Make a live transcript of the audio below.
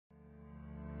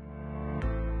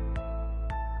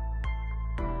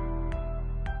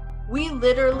We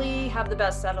literally have the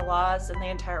best set of laws in the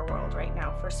entire world right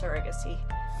now for surrogacy.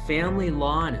 Family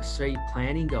law and estate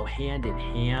planning go hand in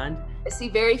hand. I see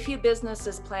very few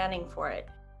businesses planning for it.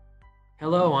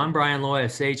 Hello, I'm Brian Loy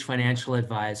of Sage Financial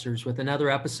Advisors with another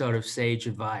episode of Sage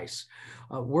Advice.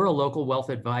 We're a local wealth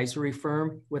advisory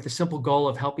firm with a simple goal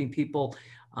of helping people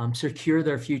secure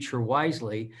their future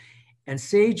wisely. And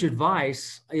Sage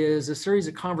Advice is a series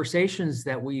of conversations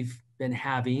that we've been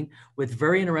having with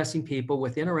very interesting people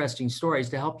with interesting stories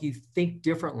to help you think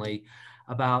differently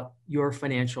about your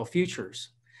financial futures.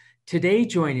 Today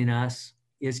joining us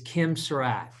is Kim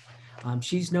Surratt.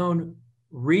 She's known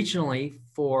regionally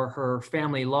for her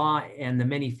family law and the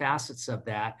many facets of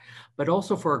that, but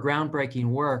also for her groundbreaking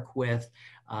work with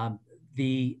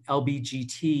the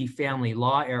LBGT family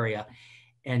law area.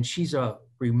 And she's a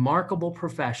remarkable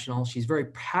professional. She's very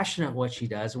passionate what she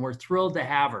does, and we're thrilled to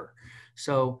have her.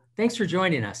 So thanks for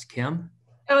joining us, Kim.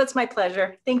 Oh, it's my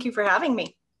pleasure. Thank you for having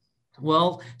me.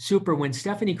 Well, super. When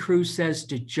Stephanie Cruz says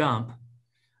to jump,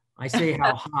 I say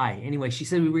how high. Anyway, she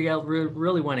said we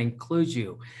really want to include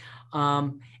you.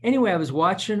 Anyway, I was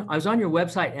on your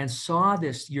website and saw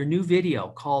your new video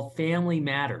called Family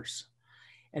Matters.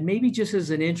 And maybe just as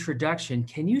an introduction,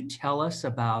 can you tell us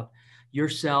about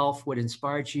yourself, what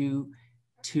inspired you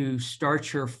to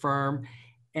start your firm,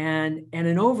 and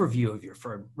an overview of your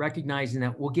firm, recognizing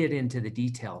that we'll get into the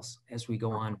details as we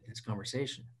go on with this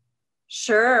conversation.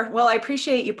 Sure. Well, I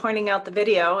appreciate you pointing out the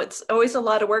video. It's always a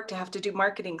lot of work to have to do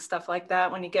marketing stuff like that.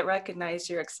 When you get recognized,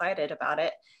 you're excited about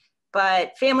it.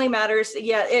 But Family Matters,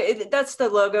 yeah, that's the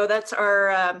logo. That's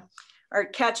our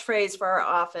catchphrase for our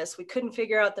office. We couldn't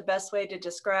figure out the best way to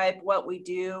describe what we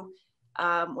do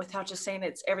without just saying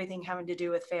it's everything having to do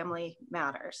with family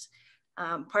matters.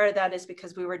 Part of that is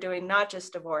because we were doing not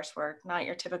just divorce work, not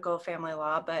your typical family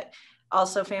law, but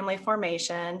also family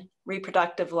formation,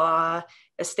 reproductive law,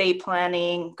 estate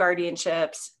planning,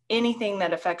 guardianships, anything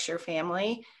that affects your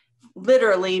family,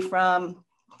 literally from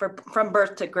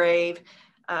birth to grave.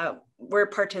 We're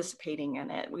participating in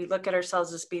it. We look at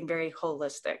ourselves as being very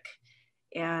holistic.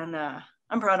 And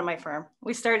I'm proud of my firm.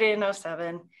 We started in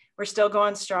 2007. We're still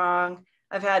going strong.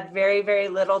 I've had very, very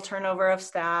little turnover of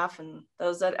staff, and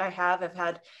those that I have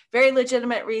had very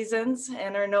legitimate reasons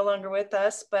and are no longer with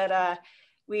us. But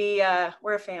we're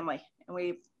a family, and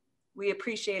we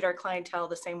appreciate our clientele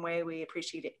the same way we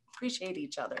appreciate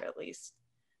each other, at least.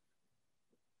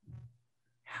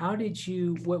 How did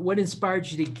what inspired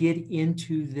you to get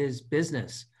into this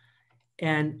business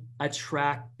and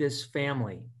attract this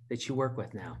family that you work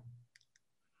with now?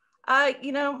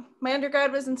 My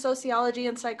undergrad was in sociology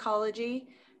and psychology.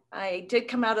 I did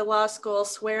come out of law school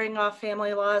swearing off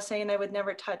family law, saying I would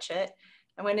never touch it.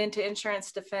 I went into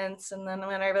insurance defense. And then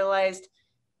when I realized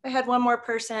I had one more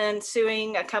person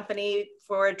suing a company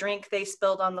for a drink they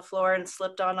spilled on the floor and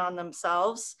slipped on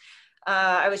themselves,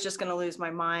 I was just going to lose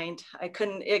my mind. I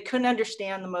couldn't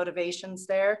understand the motivations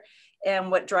there and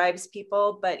what drives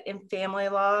people. But in family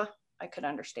law, I could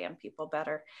understand people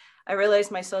better. I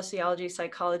realized my sociology,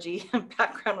 psychology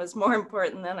background was more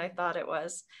important than I thought it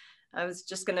was. I was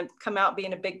just going to come out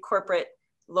being a big corporate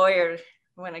lawyer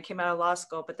when I came out of law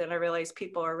school, but then I realized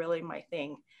people are really my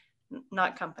thing,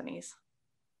 not companies.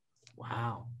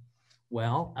 Wow.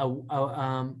 Well,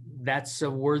 that's a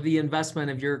worthy investment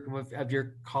of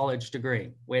your college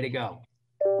degree. Way to go.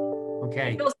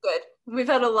 Okay. It feels good. We've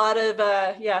had a lot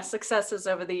of successes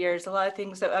over the years, a lot of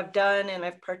things that I've done and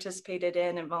I've participated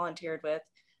in and volunteered with.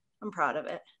 I'm proud of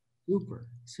it. Super,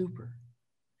 super.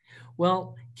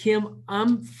 Well, Kim,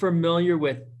 I'm familiar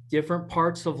with different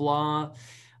parts of law,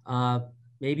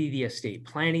 maybe the estate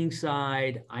planning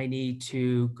side. I need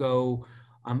to go,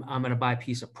 I'm going to buy a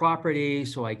piece of property,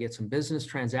 so I get some business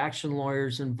transaction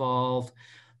lawyers involved.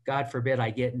 God forbid I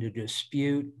get into a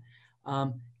dispute.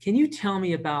 Can you tell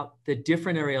me about the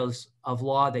different areas of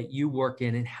law that you work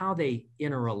in and how they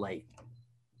interrelate?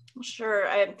 Sure.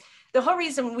 The whole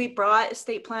reason we brought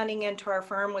estate planning into our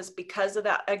firm was because of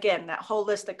that, again, that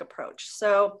holistic approach.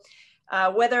 So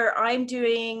whether I'm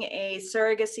doing a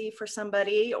surrogacy for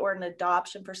somebody or an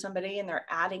adoption for somebody and they're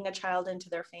adding a child into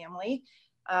their family,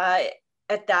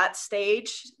 at that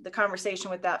stage, the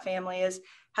conversation with that family is,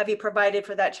 have you provided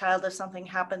for that child if something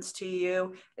happens to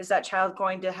you? Is that child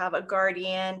going to have a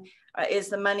guardian? Is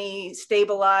the money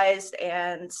stabilized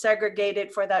and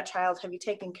segregated for that child? Have you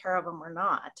taken care of them or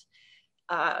not?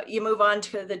 You move on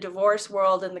to the divorce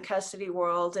world and the custody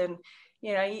world, and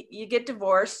you get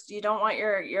divorced. You don't want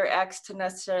your ex to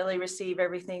necessarily receive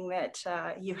everything that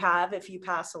you have if you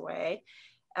pass away.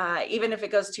 Even if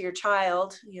it goes to your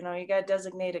child, you got to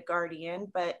designate a guardian,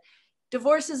 but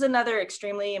Divorce is another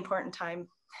extremely important time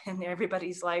in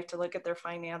everybody's life to look at their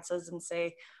finances and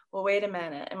say, well, wait a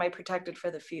minute, am I protected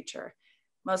for the future?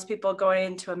 Most people go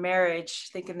into a marriage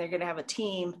thinking they're going to have a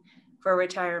team for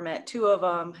retirement, two of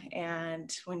them. And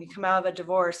when you come out of a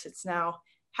divorce, it's now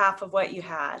half of what you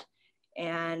had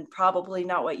and probably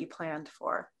not what you planned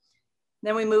for.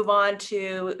 Then we move on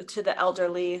to the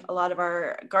elderly. A lot of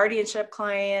our guardianship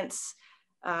clients,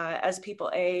 as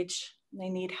people age, they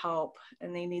need help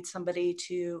and they need somebody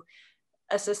to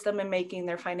assist them in making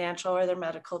their financial or their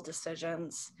medical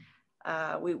decisions.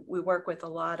 We work with a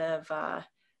lot of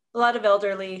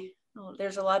elderly.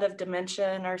 There's a lot of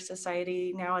dementia in our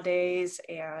society nowadays.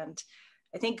 And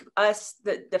I think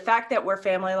the fact that we're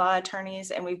family law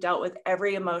attorneys and we've dealt with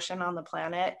every emotion on the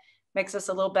planet makes us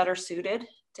a little better suited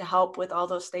to help with all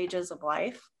those stages of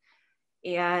life.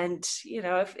 And, you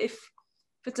know, if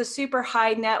it's a super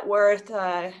high net worth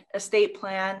estate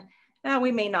plan,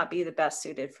 we may not be the best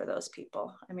suited for those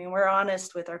people. I mean, we're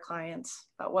honest with our clients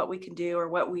about what we can do or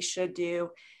what we should do,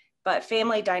 but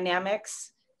family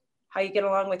dynamics, how you get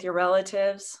along with your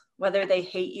relatives, whether they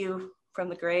hate you from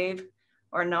the grave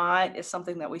or not, is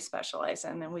something that we specialize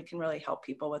in, and we can really help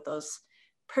people with those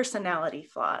personality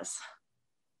flaws.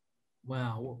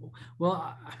 Wow.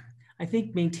 Well, I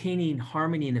think maintaining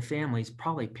harmony in the family is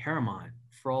probably paramount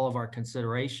for all of our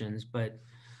considerations. But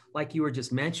like you were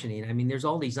just mentioning, I mean, there's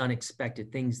all these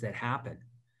unexpected things that happen,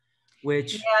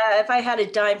 which... Yeah, if I had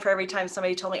a dime for every time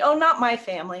somebody told me, oh, not my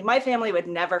family would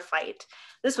never fight.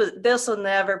 This will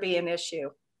never be an issue.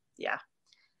 Yeah.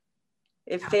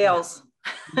 It fails.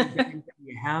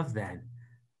 You have then.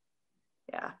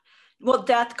 Yeah. Well,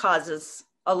 death causes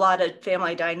a lot of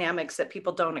family dynamics that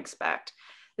people don't expect.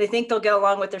 They think they'll get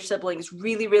along with their siblings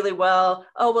really, really well.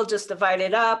 Oh, we'll just divide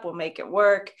it up. We'll make it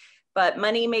work. But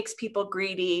money makes people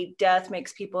greedy. Death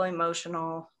makes people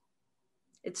emotional.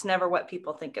 It's never what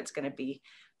people think it's going to be.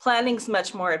 Planning's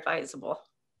much more advisable.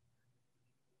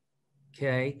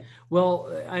 Okay.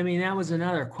 Well, I mean, that was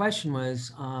another question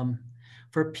was,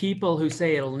 for people who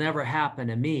say it'll never happen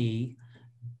to me,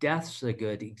 death's a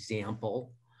good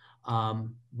example.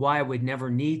 Why I would never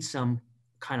need some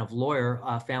kind of lawyer,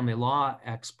 family law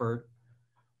expert.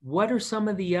 What are some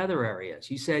of the other areas?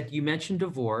 You mentioned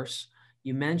divorce.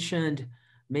 You mentioned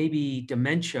maybe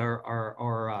dementia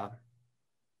or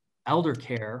elder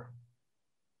care.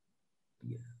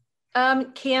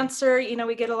 Cancer, you know,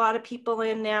 we get a lot of people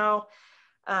in now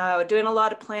doing a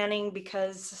lot of planning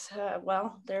because,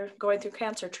 they're going through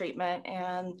cancer treatment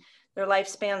and their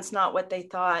lifespan's not what they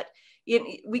thought.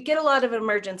 We get a lot of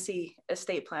emergency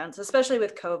estate plans, especially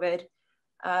with COVID.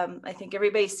 I think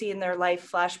everybody's seeing their life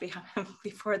flash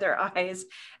before their eyes,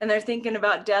 and they're thinking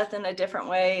about death in a different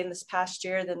way in this past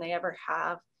year than they ever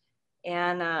have.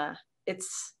 And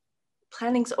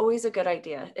planning's always a good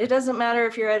idea. It doesn't matter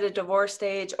if you're at a divorce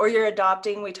stage or you're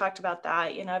adopting. We talked about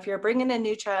that. You know, if you're bringing a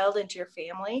new child into your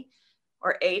family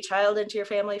or a child into your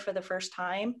family for the first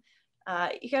time,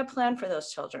 you got to plan for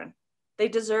those children. They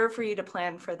deserve for you to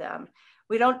plan for them.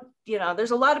 We don't,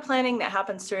 there's a lot of planning that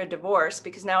happens through a divorce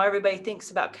because now everybody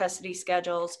thinks about custody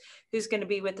schedules, who's going to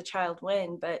be with the child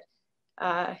when, but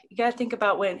you got to think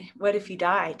about what if you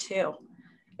die too?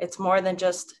 It's more than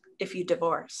just if you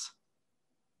divorce.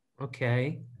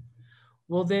 Okay.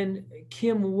 Well then,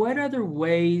 Kim, what other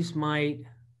ways might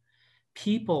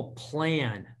people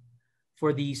plan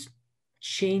for these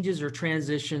changes or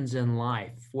transitions in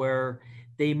life where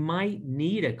they might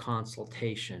need a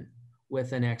consultation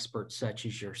with an expert such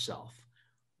as yourself,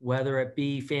 whether it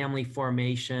be family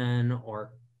formation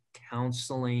or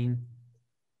counseling?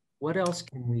 What else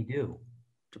can we do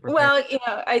to prepare? Well,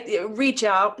 I reach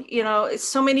out.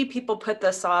 So many people put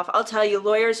this off. I'll tell you,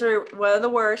 lawyers are one of the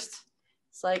worst.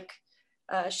 It's like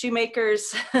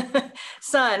shoemaker's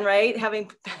son, right?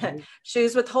 Having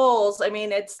shoes with holes. I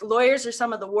mean, lawyers are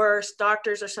some of the worst.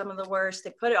 Doctors are some of the worst.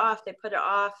 They put it off.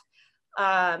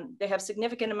 They have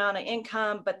significant amount of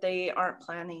income, but they aren't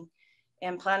planning,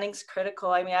 and planning's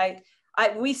critical. I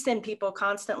mean, we send people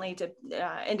constantly to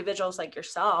individuals like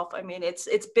yourself. I mean,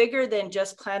 it's bigger than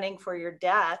just planning for your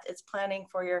death. It's planning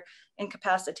for your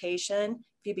incapacitation.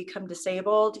 If you become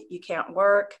disabled, you can't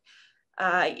work.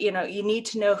 You need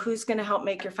to know who's going to help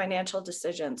make your financial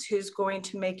decisions, who's going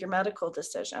to make your medical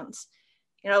decisions.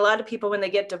 A lot of people, when they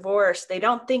get divorced, they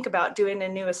don't think about doing a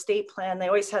new estate plan. They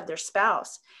always have their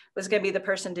spouse was going to be the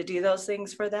person to do those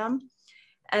things for them.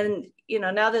 And,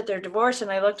 now that they're divorced and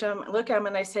I look at them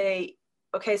and I say,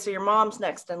 okay, so your mom's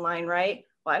next in line, right?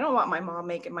 Well, I don't want my mom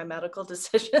making my medical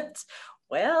decisions.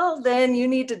 Well, then you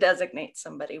need to designate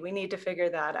somebody. We need to figure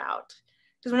that out.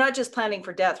 Because we're not just planning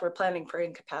for death, we're planning for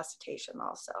incapacitation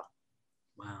also.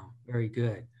 Wow, very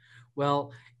good.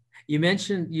 Well, you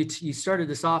mentioned you started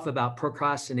this off about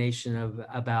procrastination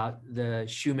about the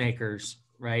shoemakers,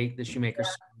 right? The shoemakers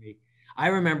story. I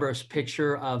remember a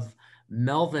picture of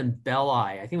Melvin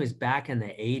Belli. I think it was back in the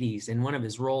 80s, and one of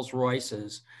his Rolls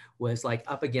Royces was like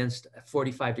up against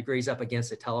 45 degrees up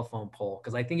against a telephone pole,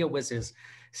 because I think it was his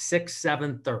sixth,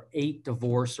 seventh, or eighth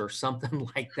divorce or something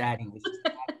like that. He was just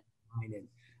and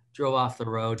drove off the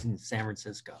road in San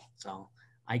Francisco. So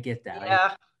I get that.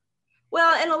 Yeah.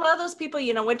 Well, and a lot of those people,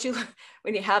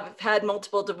 when you have had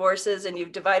multiple divorces and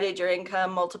you've divided your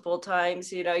income multiple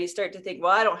times, you start to think,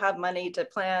 well, I don't have money to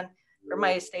plan for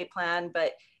my estate plan,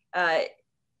 but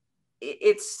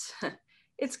it's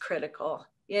it's critical.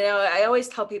 I always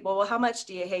tell people, well, how much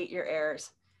do you hate your heirs?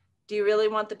 Do you really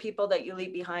want the people that you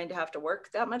leave behind to have to work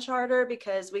that much harder?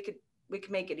 Because we could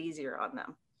make it easier on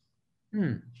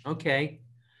them. Okay.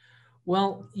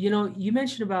 Well, you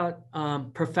mentioned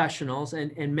about professionals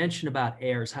and mentioned about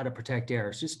heirs, how to protect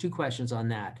heirs. Just two questions on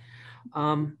that.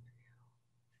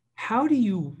 How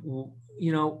do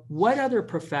what other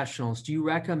professionals do you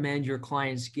recommend your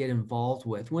clients get involved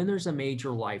with when there's a major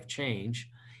life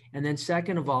change? And then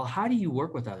second of all, how do you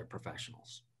work with other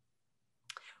professionals?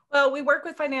 Well, we work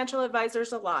with financial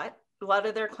advisors a lot. A lot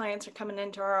of their clients are coming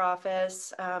into our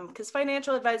office because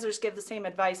financial advisors give the same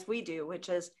advice we do, which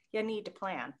is you need to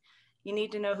plan. You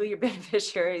need to know who your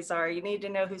beneficiaries are. You need to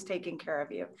know who's taking care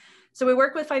of you. So we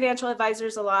work with financial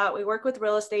advisors a lot. We work with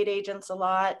real estate agents a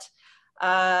lot.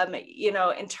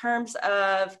 In terms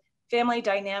of family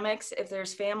dynamics, if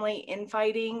there's family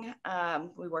infighting,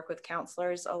 we work with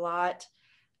counselors a lot,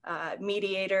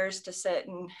 mediators to sit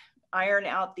and iron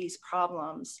out these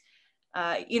problems.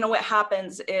 What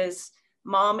happens is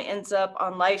mom ends up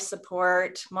on life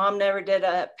support. Mom never did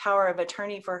a power of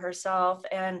attorney for herself,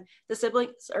 and the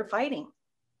siblings are fighting,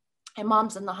 and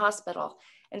mom's in the hospital,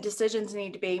 and decisions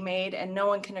need to be made, and no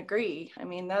one can agree. I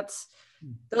mean,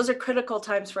 those are critical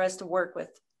times for us to work with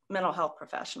mental health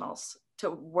professionals,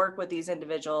 to work with these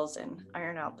individuals and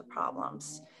iron out the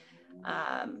problems.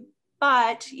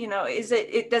 But, does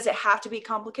it have to be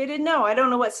complicated? No, I don't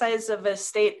know what size of a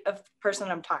state of person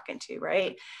I'm talking to,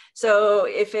 right? So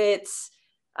if it's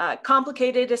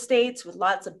complicated estates with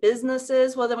lots of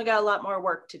businesses, well, then we got a lot more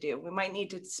work to do. We might need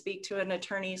to speak to an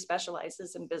attorney who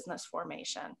specializes in business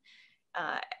formation.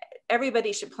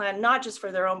 Everybody should plan not just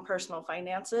for their own personal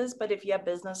finances, but if you have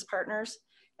business partners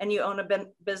and you own a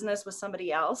business with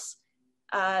somebody else,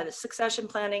 the succession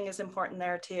planning is important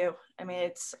there too. I mean,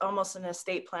 it's almost an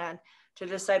estate plan to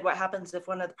decide what happens if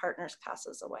one of the partners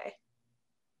passes away.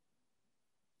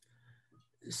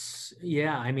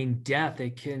 Yeah, I mean, death,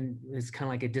 it's kind of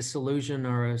like a dissolution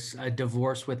or a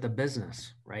divorce with the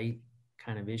business, right?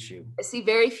 Kind of issue. I see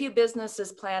very few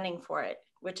businesses planning for it,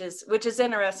 which is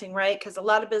interesting, right? Because a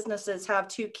lot of businesses have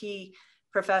two key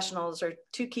professionals or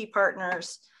two key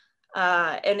partners.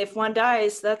 And if one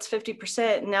dies, that's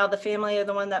 50%. Now the family of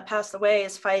the one that passed away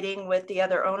is fighting with the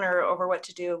other owner over what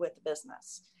to do with the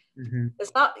business. Mm-hmm.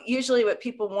 It's not usually what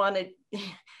people wanted.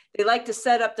 They like to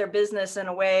set up their business in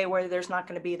a way where there's not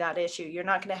going to be that issue. You're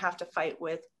not going to have to fight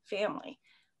with family.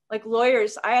 Like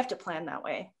lawyers, I have to plan that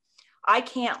way. I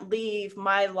can't leave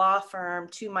my law firm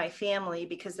to my family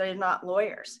because they're not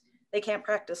lawyers. They can't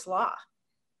practice law.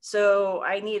 So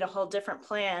I need a whole different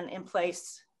plan in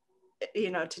place,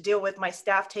 to deal with my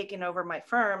staff taking over my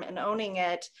firm and owning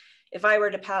it if I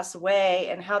were to pass away,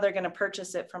 and how they're going to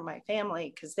purchase it from my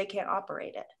family because they can't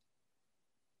operate it.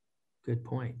 Good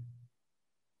point.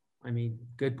 I mean,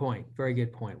 good point. Very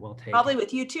good point. Well taken. Probably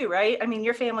with you too, right? I mean,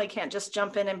 your family can't just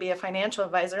jump in and be a financial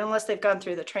advisor unless they've gone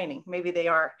through the training. Maybe they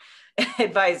are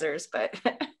advisors, but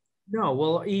no.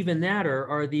 Well, even that,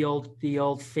 or the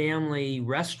old family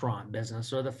restaurant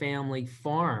business or the family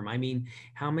farm. I mean,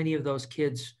 how many of those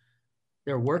kids,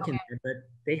 they're working there, but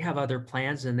they have other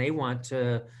plans and they want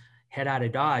to head out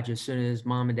of Dodge as soon as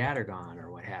mom and dad are gone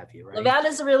or what have you, right? Nevada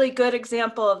is a really good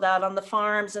example of that on the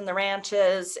farms and the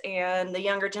ranches, and the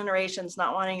younger generations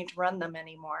not wanting to run them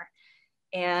anymore.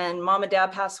 And mom and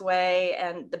dad pass away.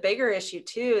 And the bigger issue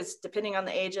too is depending on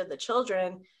the age of the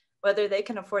children, whether they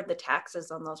can afford the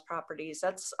taxes on those properties.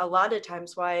 That's a lot of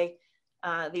times why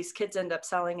these kids end up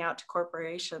selling out to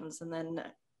corporations, and then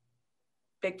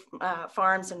big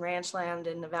farms and ranch land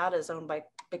in Nevada is owned by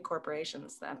big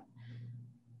corporations then.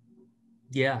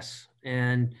 Yes.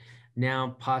 And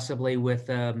now possibly with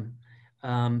a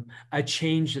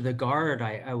change of the guard,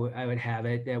 I would have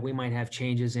it that we might have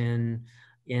changes in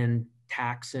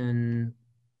tax and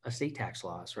estate tax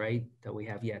laws, right? That we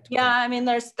have yet to plan. I mean,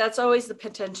 that's always the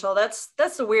potential. That's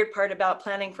the weird part about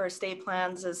planning for estate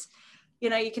plans is,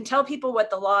 you can tell people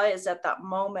what the law is at that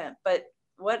moment, but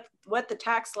what the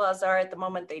tax laws are at the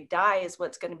moment they die is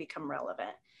what's going to become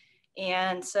relevant.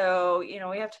 And so, you know,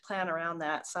 we have to plan around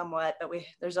that somewhat, but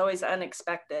there's always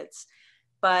unexpecteds.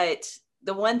 But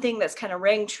the one thing that's kind of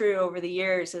rang true over the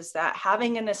years is that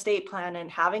having an estate plan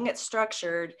and having it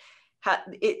structured,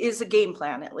 it is a game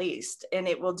plan at least, and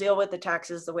it will deal with the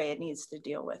taxes the way it needs to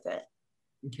deal with it.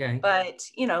 Okay. But,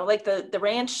 you know, like the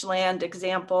ranch land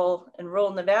example in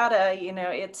rural Nevada, you know,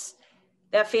 it's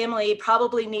that family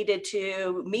probably needed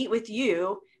to meet with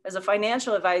you as a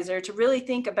financial advisor to really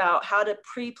think about how to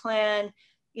pre-plan,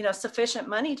 you know, sufficient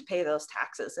money to pay those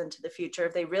taxes into the future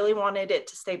if they really wanted it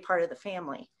to stay part of the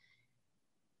family.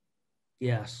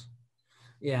 Yes.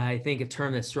 Yeah, I think a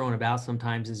term that's thrown about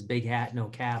sometimes is big hat, no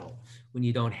cattle, when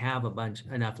you don't have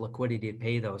enough liquidity to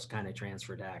pay those kind of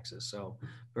transfer taxes. So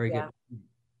very Yeah.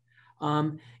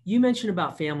 good. You mentioned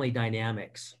about family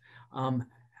dynamics.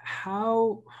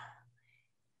 How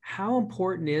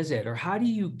important is it, or how do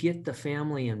you get the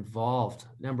family involved?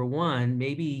 Number one,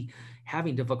 maybe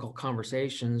having difficult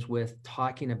conversations with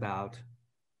talking about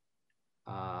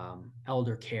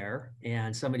elder care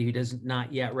and somebody who doesn't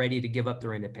not yet ready to give up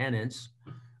their independence,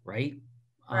 right?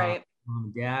 Right. Mom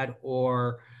and dad,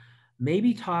 or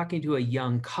maybe talking to a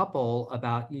young couple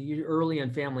about you're early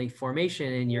in family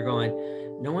formation and you're going,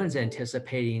 no one's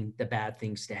anticipating the bad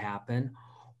things to happen,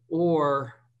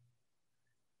 or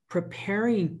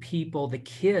preparing people, the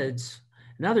kids.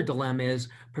 Another dilemma is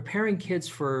preparing kids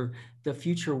for the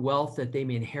future wealth that they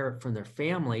may inherit from their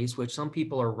families, which some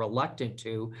people are reluctant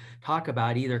to talk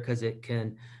about either because it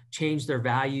can change their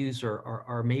values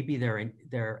or maybe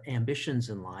their ambitions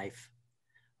in life,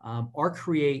 or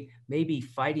create maybe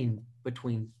fighting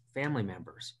between family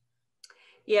members.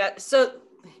 Yeah. So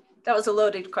that was a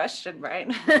loaded question,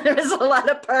 right? There's a lot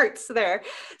of parts there.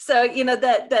 So, you know,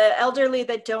 the elderly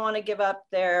that don't want to give up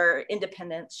their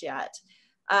independence yet,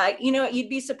 you know, you'd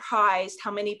be surprised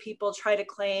how many people try to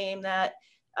claim that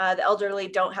the elderly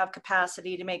don't have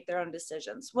capacity to make their own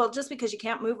decisions. Well, just because you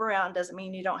can't move around doesn't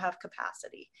mean you don't have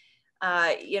capacity.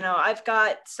 You know, I've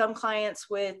got some clients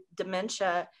with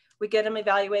dementia. We get them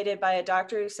evaluated by a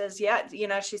doctor who says, yeah, you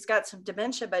know, she's got some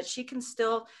dementia, but she can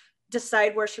still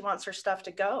decide where she wants her stuff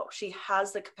to go. She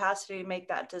has the capacity to make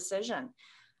that decision.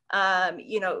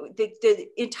 You know, the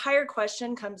entire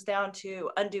question comes down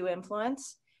to undue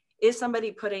influence. Is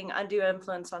somebody putting undue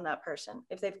influence on that person?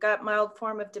 If they've got mild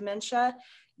form of dementia,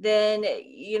 then,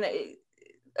 you know,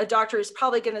 a doctor is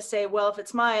probably going to say, well, if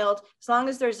it's mild, as long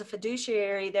as there's a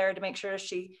fiduciary there to make sure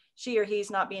she or he's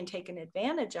not being taken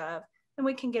advantage of, then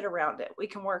we can get around it. We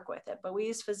can work with it. But we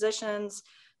use physicians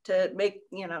to make,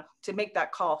 you know, to make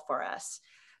that call for us.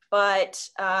 But,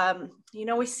 you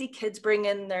know, we see kids bring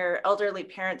in their elderly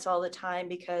parents all the time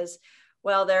because,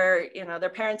 well, you know, their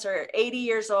parents are 80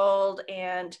 years old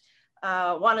and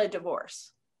want a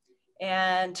divorce.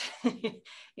 And,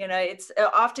 you know, it's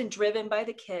often driven by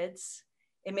the kids.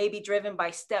 It may be driven by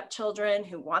stepchildren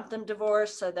who want them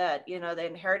divorced so that, you know, the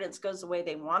inheritance goes the way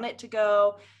they want it to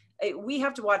go. We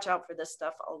have to watch out for this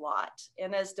stuff a lot.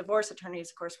 And as divorce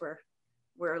attorneys, of course,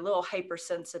 we're a little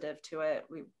hypersensitive to it.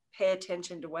 We pay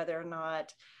attention to whether or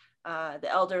not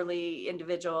the elderly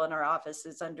individual in our office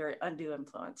is under undue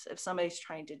influence, if somebody's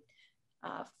trying to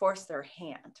force their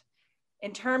hand.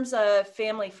 In terms of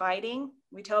family fighting,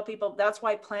 we tell people that's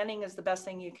why planning is the best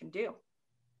thing you can do.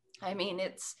 I mean,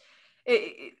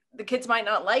 the kids might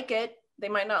not like it. They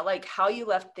might not like how you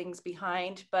left things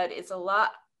behind, but it's a lot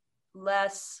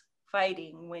less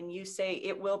fighting when you say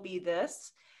it will be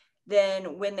this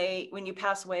than when you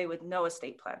pass away with no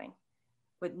estate planning,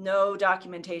 with no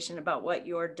documentation about what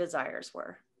your desires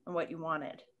were and what you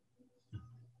wanted.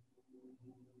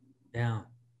 Yeah.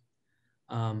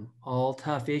 All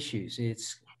tough issues.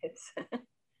 It's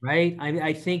right.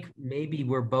 I think maybe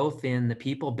we're both in the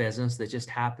people business that just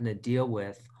happen to deal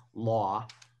with law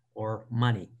or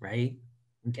money, right?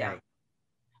 Okay.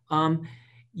 Yeah.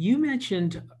 You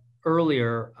mentioned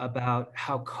earlier about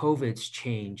how COVID's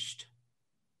changed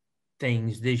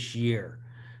things this year,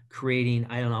 creating,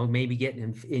 I don't know, maybe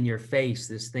getting in your face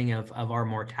this thing of our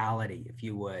mortality, if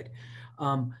you would.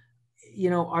 You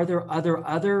know, are there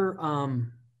other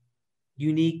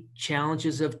unique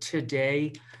challenges of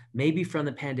today, maybe from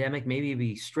the pandemic,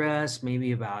 maybe stress,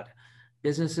 maybe about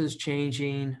businesses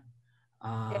changing?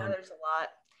 Yeah, there's a lot,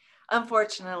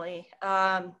 unfortunately.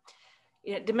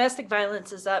 You know, domestic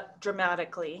violence is up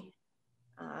dramatically.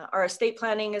 Our estate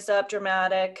planning is up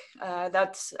dramatic.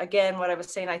 That's, again, what I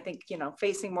was saying. I think, you know,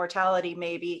 facing mortality,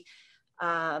 maybe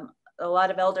a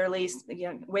lot of elderly, you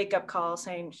know, wake up calls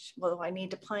saying, well, I need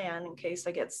to plan in case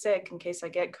I get sick, in case I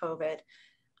get COVID.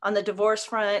 On the divorce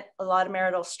front, a lot of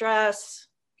marital stress,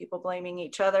 people blaming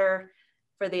each other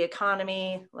for the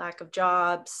economy, lack of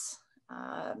jobs,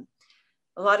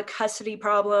 a lot of custody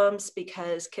problems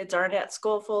because kids aren't at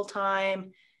school full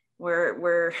time.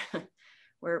 We're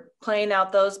playing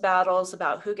out those battles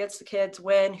about who gets the kids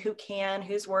when, who can,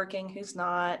 who's working, who's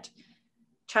not.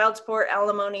 Child support,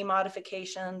 alimony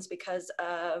modifications because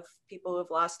of people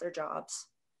who've lost their jobs.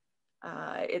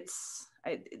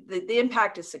 The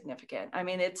impact is significant. I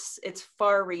mean, it's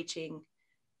far reaching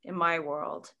in my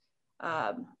world.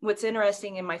 What's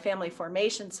interesting in my family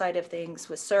formation side of things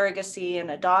with surrogacy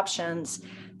and adoptions,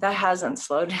 that hasn't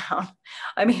slowed down.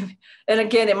 I mean, and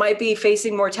again, it might be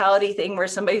facing mortality thing where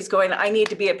somebody's going, I need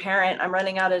to be a parent. I'm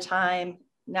running out of time.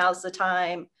 Now's the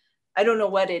time. I don't know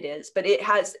what it is, but it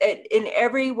has, in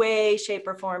every way, shape,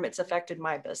 or form, it's affected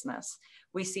my business.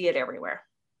 We see it everywhere.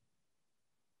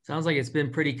 Sounds like it's been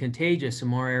pretty contagious in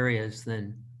more areas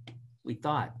than we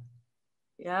thought.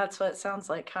 Yeah, that's what it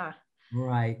sounds like, huh?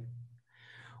 Right.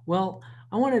 Well,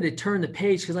 I wanted to turn the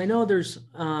page because I know there's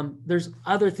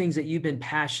other things that you've been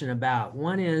passionate about.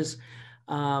 One is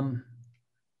I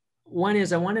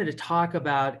wanted to talk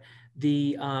about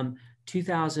the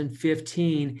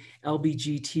 2015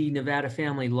 LBGT Nevada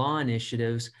Family Law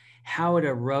Initiatives, how it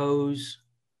arose,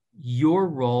 your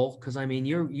role, because I mean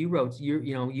you've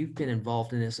been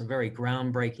involved in this, a very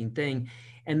groundbreaking thing,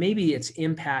 and maybe its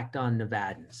impact on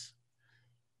Nevadans.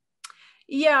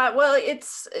 Yeah, well,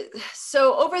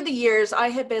 so over the years, I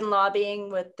had been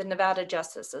lobbying with the Nevada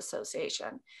Justice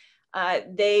Association.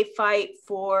 They fight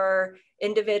for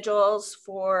individuals,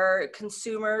 for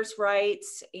consumers'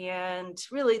 rights, and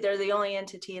really they're the only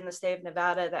entity in the state of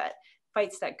Nevada that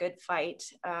fights that good fight.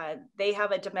 They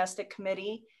have a domestic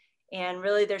committee, and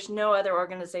really there's no other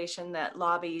organization that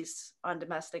lobbies on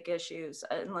domestic issues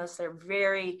unless they're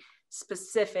very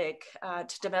specific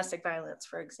to domestic violence,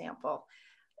 for example.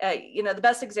 The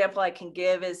best example I can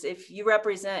give is if you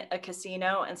represent a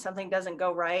casino and something doesn't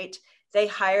go right, they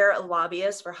hire a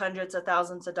lobbyist for hundreds of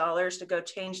thousands of dollars to go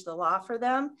change the law for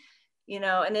them.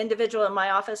 An individual in my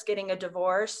office getting a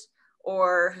divorce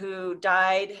or who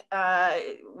died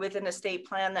with an estate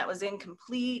plan that was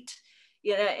incomplete,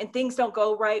 and things don't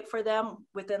go right for them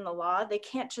within the law, they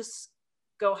can't just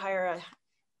go hire a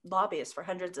lobbyist for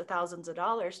hundreds of thousands of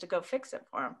dollars to go fix it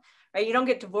for them, right? You don't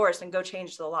get divorced and go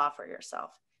change the law for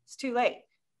yourself. It's too late.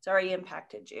 It's already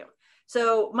impacted you.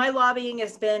 So my lobbying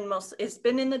has been it's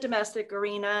been in the domestic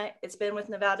arena. It's been with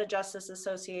Nevada Justice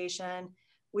Association.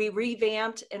 We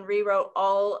revamped and rewrote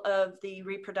all of the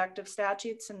reproductive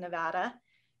statutes in Nevada.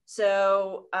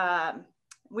 So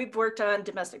we've worked on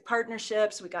domestic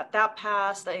partnerships. We got that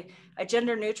passed. I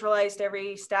gender neutralized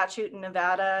every statute in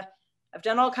Nevada. I've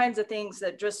done all kinds of things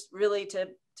that just really to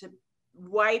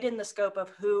widen the scope of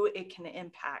who it can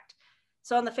impact.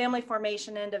 So on the family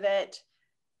formation end of it,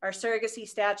 our surrogacy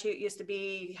statute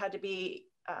had to be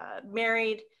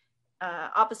married,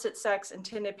 opposite sex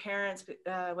intended parents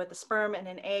with a sperm and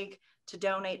an egg to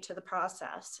donate to the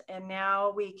process. And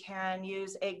now we can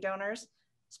use egg donors,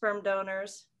 sperm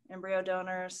donors, embryo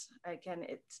donors. Again,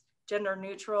 it's gender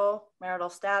neutral, marital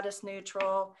status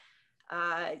neutral.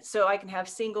 So I can have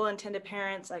single intended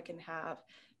parents. I can have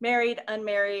married,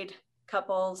 unmarried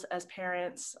couples as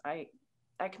parents.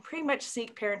 I can pretty much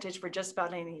seek parentage for just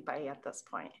about anybody at this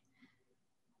point.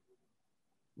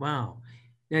 Wow.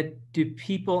 Now,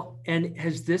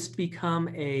 has this become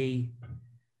an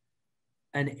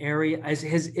area,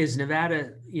 is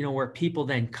Nevada, where people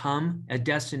then come, a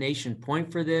destination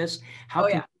point for this? How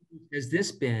has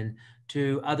this been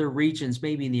to other regions,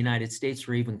 maybe in the United States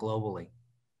or even globally?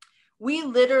 We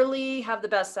literally have the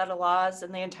best set of laws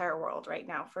in the entire world right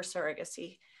now for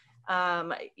surrogacy.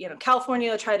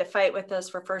 California will try to fight with us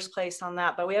for first place on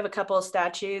that, but we have a couple of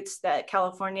statutes that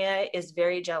California is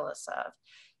very jealous of,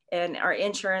 and our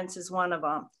insurance is one of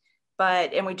them.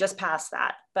 And we just passed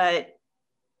that. But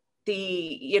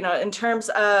in terms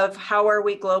of how are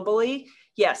we globally,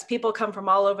 yes, people come from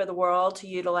all over the world to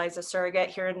utilize a surrogate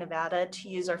here in Nevada, to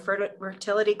use our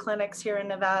fertility clinics here in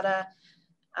Nevada.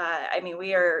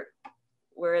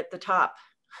 We're at the top.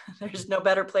 There's no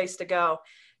better place to go.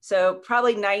 So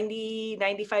probably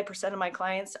 95% of my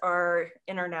clients are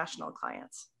international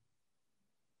clients.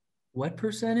 What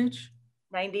percentage?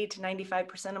 90 to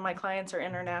 95% of my clients are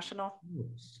international.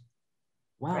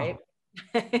 Wow. Right?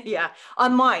 Yeah,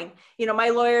 on mine. My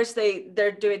lawyers,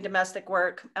 they're doing domestic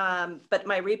work, but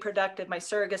my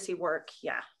surrogacy work,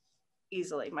 yeah,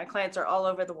 easily. My clients are all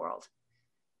over the world.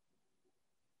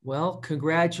 Well,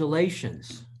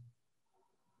 congratulations.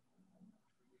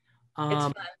 It's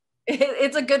fun.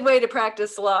 It's a good way to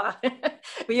practice law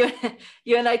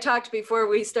you and I talked before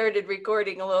we started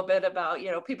recording a little bit about,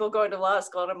 people going to law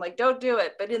school, and I'm like, don't do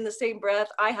it. But in the same breath,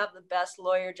 I have the best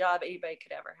lawyer job anybody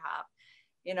could ever have.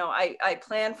 I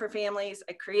plan for families,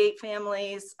 I create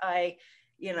families.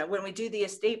 When we do the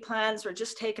estate plans, we're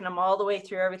just taking them all the way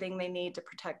through everything they need to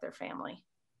protect their family.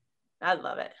 I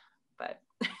love it, but.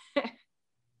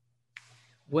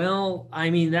 Well, I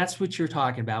mean, that's what you're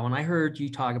talking about. When I heard you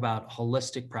talk about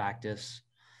holistic practice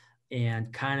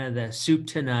and kind of the soup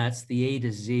to nuts, the A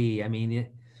to Z, I mean,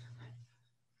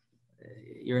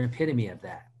 you're an epitome of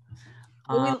that.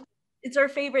 Well, it's our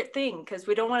favorite thing because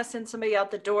we don't want to send somebody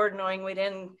out the door knowing we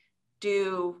didn't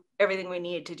do everything we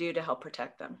needed to do to help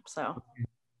protect them. So.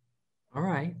 All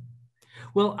right.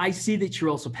 Well, I see that you're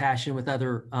also passionate with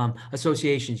other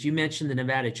associations. You mentioned the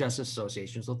Nevada Justice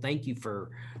Association, so thank you for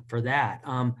that.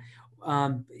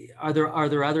 Are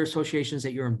there other associations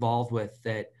that you're involved with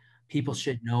that people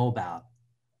should know about?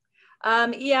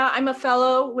 Yeah, I'm a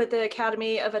fellow with the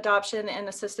Academy of Adoption and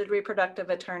Assisted Reproductive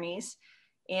Attorneys.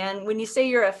 And when you say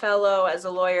you're a fellow as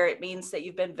a lawyer, it means that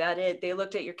you've been vetted. They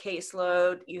looked at your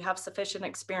caseload, you have sufficient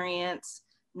experience,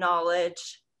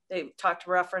 knowledge, they talked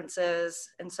references,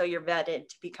 and so you're vetted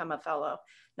to become a fellow.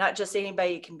 Not just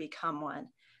anybody can become one.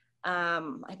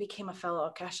 I became a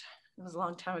fellow, gosh, it was a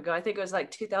long time ago. I think it was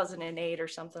like 2008 or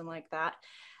something like that.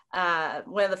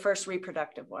 One of the first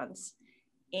reproductive ones.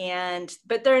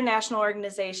 But they're a national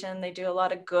organization. They do a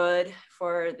lot of good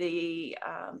for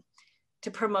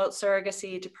to promote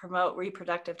surrogacy, to promote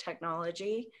reproductive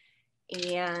technology.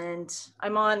 And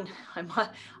I'm on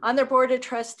their board of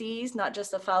trustees, not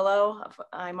just a fellow.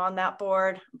 I'm on that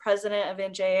board. I'm president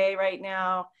of NJA right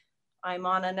now. I'm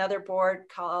on another board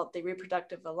called the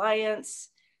Reproductive Alliance.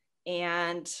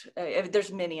 And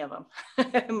there's many of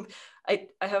them. I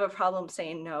have a problem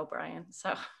saying no, Brian.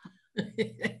 So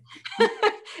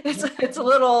it's a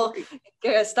little,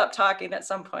 gotta stop talking at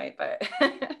some point, but.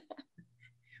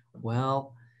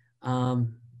 Well,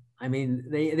 I mean,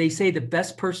 they say the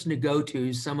best person to go to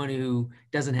is someone who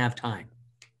doesn't have time.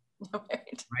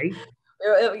 Right?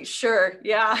 Sure.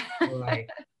 Yeah. Right.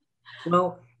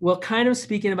 Well, kind of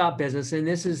speaking about business, and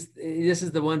this is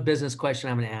the one business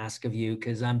question I'm going to ask of you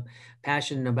because I'm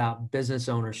passionate about business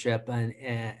ownership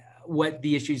and what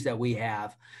the issues that we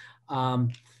have.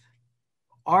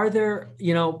 Are there,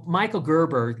 Michael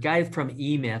Gerber, guy from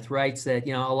eMyth, writes that,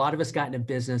 a lot of us got into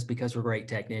business because we're great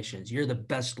technicians. You're the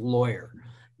best lawyer.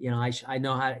 I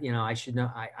know how, I should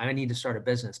know, I need to start a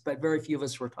business, but very few of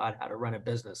us were taught how to run a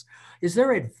business. Is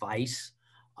there advice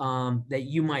that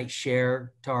you might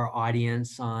share to our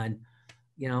audience on,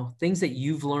 things that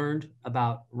you've learned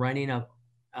about running a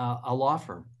law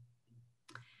firm?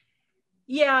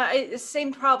 Yeah,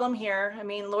 same problem here. I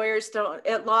mean, lawyers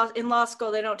in law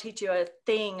school, they don't teach you a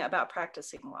thing about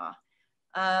practicing law.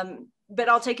 But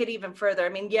I'll take it even further. I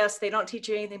mean, yes, they don't teach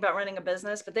you anything about running a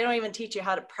business, but they don't even teach you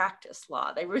how to practice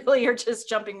law. They really are just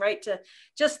jumping right to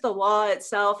just the law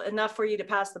itself, enough for you to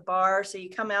pass the bar. So you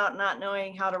come out not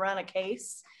knowing how to run a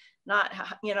case, not,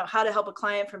 how to help a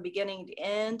client from beginning to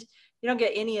end. You don't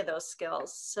get any of those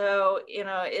skills. So,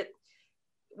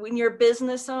 when you're a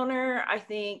business owner, I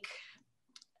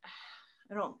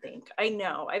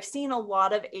know, I've seen a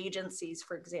lot of agencies,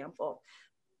 for example,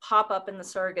 pop up in the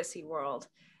surrogacy world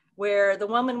where the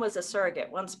woman was a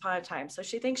surrogate once upon a time. So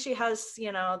she thinks she has,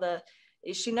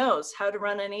 she knows how to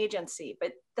run an agency,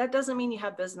 but that doesn't mean you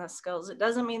have business skills. It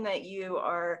doesn't mean that you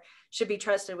should be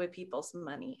trusted with people's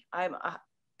money. I'm a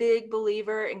big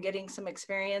believer in getting some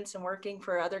experience and working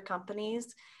for other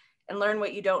companies and learn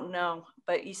what you don't know.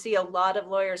 But you see a lot of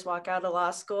lawyers walk out of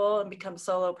law school and become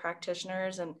solo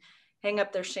practitioners and hang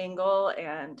up their shingle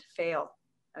and fail.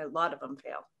 A lot of them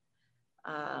fail.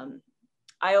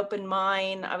 I opened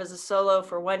mine. I was a solo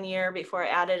for 1 year before I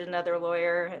added another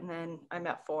lawyer, and then I'm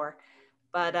at 4.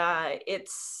 But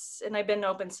and I've been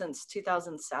open since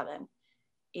 2007.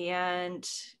 And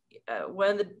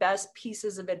one of the best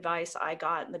pieces of advice I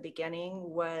got in the beginning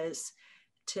was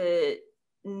to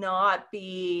not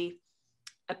be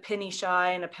a penny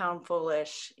shy and a pound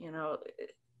foolish.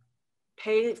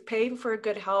 Pay for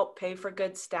good help, pay for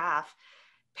good staff,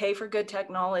 pay for good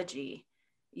technology.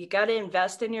 You got to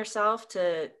invest in yourself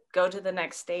to go to the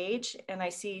next stage. And I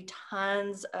see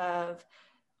tons of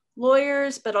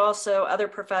lawyers, but also other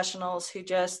professionals who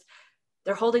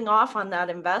they're holding off on that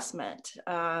investment.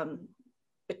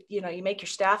 But you make your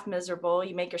staff miserable,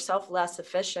 you make yourself less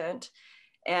efficient.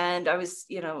 And it was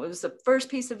the first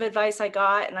piece of advice I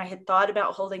got. And I had thought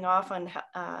about holding off on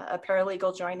a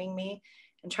paralegal joining me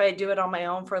and try to do it on my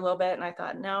own for a little bit. And I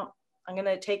thought, no, I'm going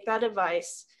to take that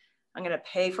advice. I'm going to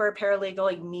pay for a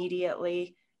paralegal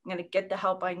immediately. I'm going to get the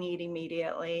help I need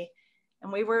immediately.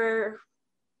 And we were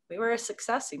a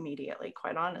success immediately,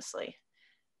 quite honestly.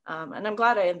 And I'm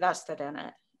glad I invested in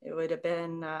it. It would have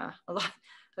been a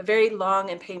very long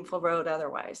and painful road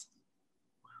otherwise.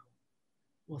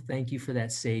 Well, thank you for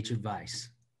that sage advice.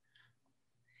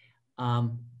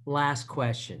 Last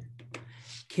question.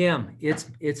 Kim,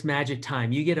 it's magic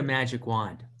time. You get a magic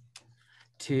wand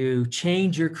to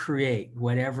change or create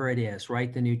whatever it is,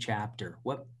 write the new chapter.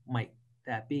 What might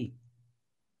that be?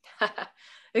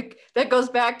 That goes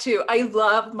back to, I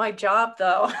love my job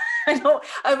though.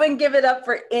 I wouldn't give it up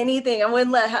for anything. I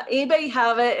wouldn't let anybody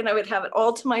have it, and I would have it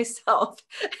all to myself.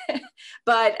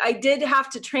 But I did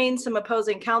have to train some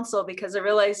opposing counsel because I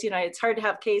realized, it's hard to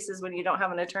have cases when you don't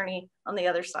have an attorney on the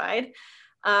other side.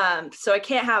 So I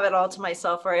can't have it all to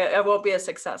myself, or I won't be a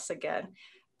success again.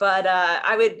 But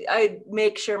I'd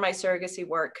make sure my surrogacy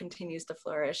work continues to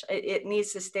flourish. It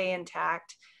needs to stay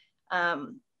intact.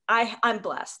 I'm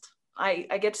blessed.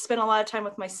 I get to spend a lot of time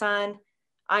with my son.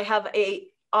 I have a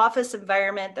office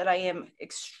environment that I am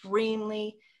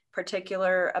extremely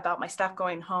particular about my staff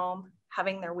going home,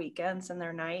 having their weekends and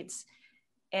their nights.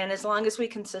 And as long as we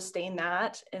can sustain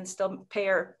that and still pay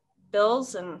our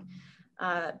bills and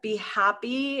be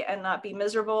happy and not be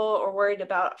miserable or worried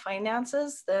about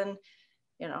finances, then,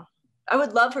 I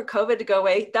would love for COVID to go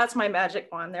away. That's my magic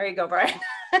wand. There you go, Brian.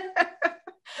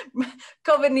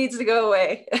 COVID needs to go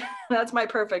away. That's my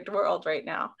perfect world right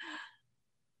now.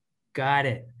 Got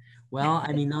it. Well,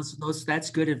 I mean, that's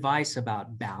good advice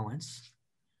about balance.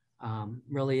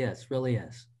 Really is.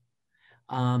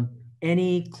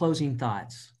 Any closing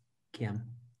thoughts, Kim?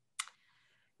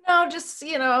 No, just,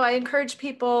 I encourage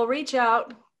people, reach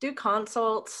out, do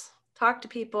consults, talk to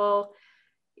people.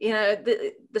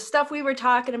 The stuff we were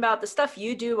talking about, the stuff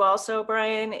you do also,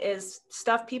 Brian, is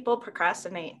stuff people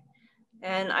procrastinate.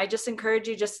 And I just encourage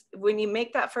you, just when you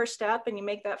make that first step and you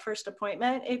make that first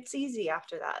appointment, it's easy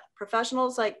after that.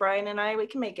 Professionals like Brian and I, we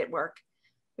can make it work.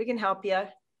 We can help you, and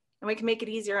we can make it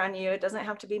easier on you. It doesn't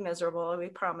have to be miserable, we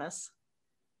promise.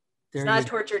 It's not a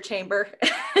torture chamber.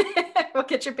 We'll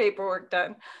get your paperwork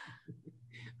done.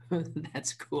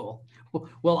 That's cool.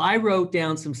 Well, I wrote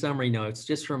down some summary notes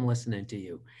just from listening to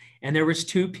you. And there was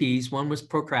 2 P's. One was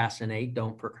procrastinate,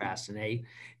 don't procrastinate.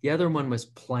 The other one was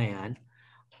plan.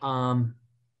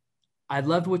 I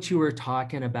loved what you were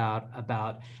talking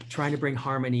about trying to bring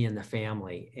harmony in the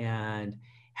family, and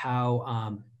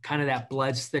how kind of that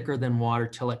blood's thicker than water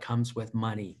till it comes with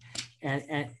money,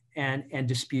 and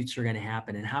disputes are going to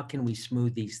happen. And how can we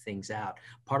smooth these things out?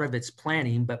 Part of it's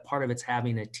planning, but part of it's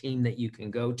having a team that you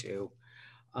can go to.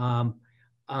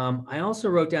 I also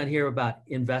wrote down here about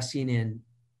investing in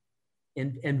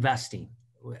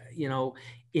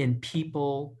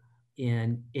people,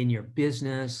 in your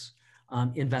business,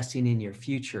 investing in your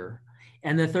future.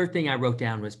 And the third thing I wrote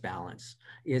down was balance,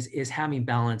 is having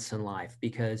balance in life,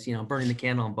 because, burning the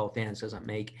candle on both ends doesn't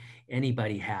make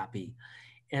anybody happy.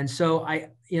 And so I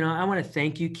want to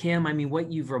thank you, Kim. I mean,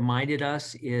 what you've reminded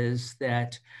us is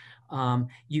that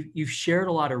you've shared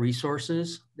a lot of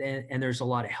resources, and there's a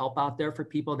lot of help out there for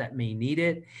people that may need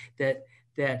it,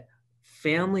 that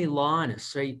family law and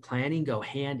estate planning go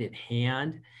hand in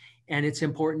hand. And it's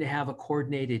important to have a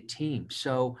coordinated team.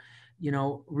 So,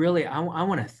 really, I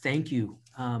want to thank you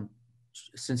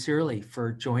sincerely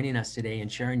for joining us today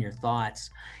and sharing your thoughts.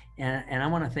 And I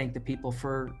want to thank the people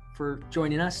for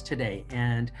joining us today.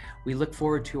 And we look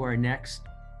forward to our next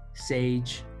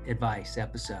Sage Advice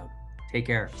episode. Take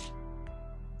care.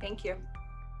 Thank you.